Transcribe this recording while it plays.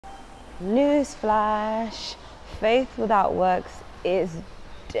Newsflash, faith without works is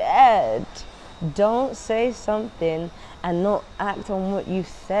dead. Don't say something and not act on what you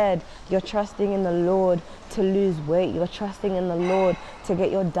said. You're trusting in the Lord to lose weight. You're trusting in the Lord to get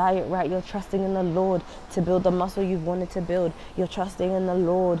your diet right. You're trusting in the Lord to build the muscle you've wanted to build. You're trusting in the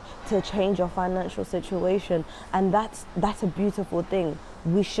Lord to change your financial situation. And that's a beautiful thing.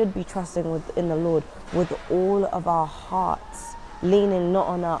 We should be trusting in the Lord with all of our hearts, leaning not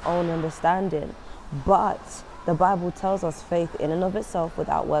on our own understanding. But the Bible tells us faith in and of itself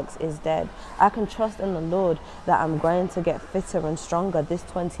without works is dead. I can trust in the Lord that I'm going to get fitter and stronger this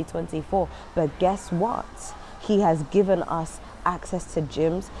 2024. But guess what? He has given us access to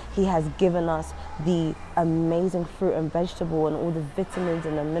gyms. He has given us the amazing fruit and vegetable and all the vitamins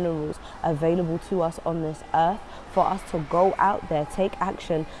and the minerals available to us on this earth for us to go out there, take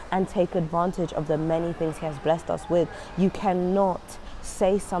action, and take advantage of the many things He has blessed us with. You cannot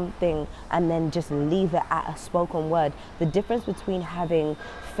say something and then just leave it at a spoken word. The difference between having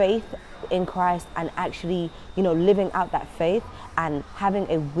faith in Christ and actually, living out that faith and having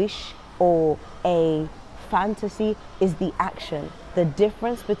a wish or a fantasy is the action. The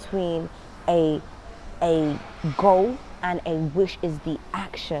difference between a goal and a wish is the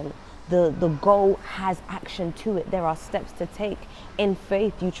action. The goal has action to it. There are steps to take. In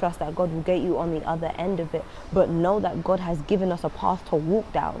faith, you trust that God will get you on the other end of it. But know that God has given us a path to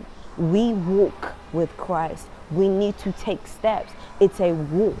walk down. We walk with Christ. We need to take steps. It's a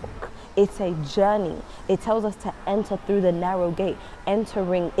walk. It's a journey. It tells us to enter through the narrow gate.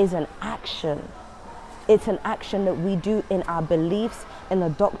 Entering is an action. It's an action that we do in our beliefs, in the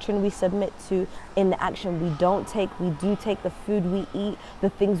doctrine we submit to, in the action we don't take. We do take the food we eat, the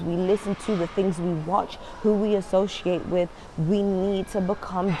things we listen to, the things we watch, who we associate with. We need to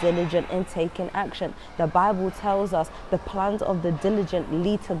become diligent in taking action. The Bible tells us the plans of the diligent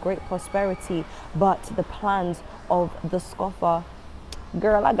lead to great prosperity, but the plans of the scoffer,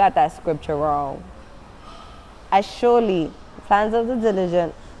 girl, I got that scripture wrong. As surely plans of the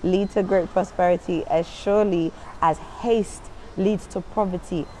diligent lead to great prosperity, as surely as haste leads to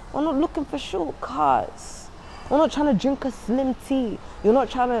poverty. We're not looking for shortcuts. We're not trying to drink a slim tea. You're not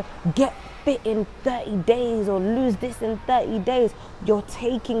trying to get fit in 30 days or lose this in 30 days. You're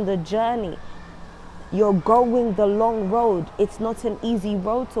taking the journey. You're going the long road. It's not an easy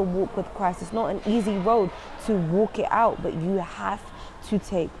road to walk with Christ. It's not an easy road to walk it out, but you have to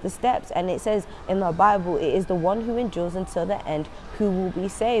take the steps. And it says in the Bible, it is the one who endures until the end who will be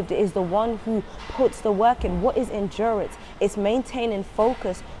saved. It is the one who puts the work in. What is endurance? It's maintaining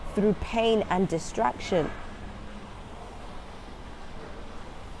focus through pain and distraction.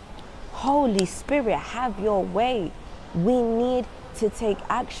 Holy Spirit, have your way. We need to take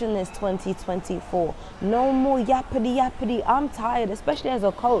action this 2024. No more yappity. I'm tired, especially as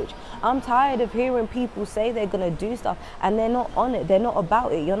a coach. I'm tired of hearing people say they're going to do stuff and they're not on it. They're not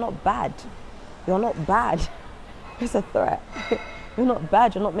about it. You're not bad. You're not bad. It's a threat. You're not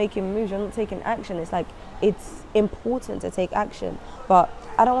bad. You're not making moves. You're not taking action. It's like, it's important to take action. But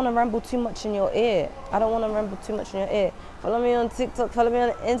I don't want to ramble too much in your ear. Follow me on TikTok. Follow me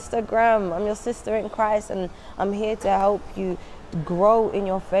on Instagram. I'm your sister in Christ, and I'm here to help you grow in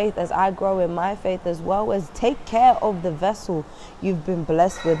your faith as I grow in my faith, as well as take care of the vessel you've been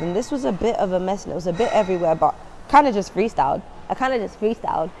blessed with. And this was a bit of a mess and it was a bit everywhere, but I kind of just freestyled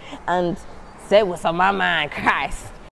and said what's on my mind, Christ.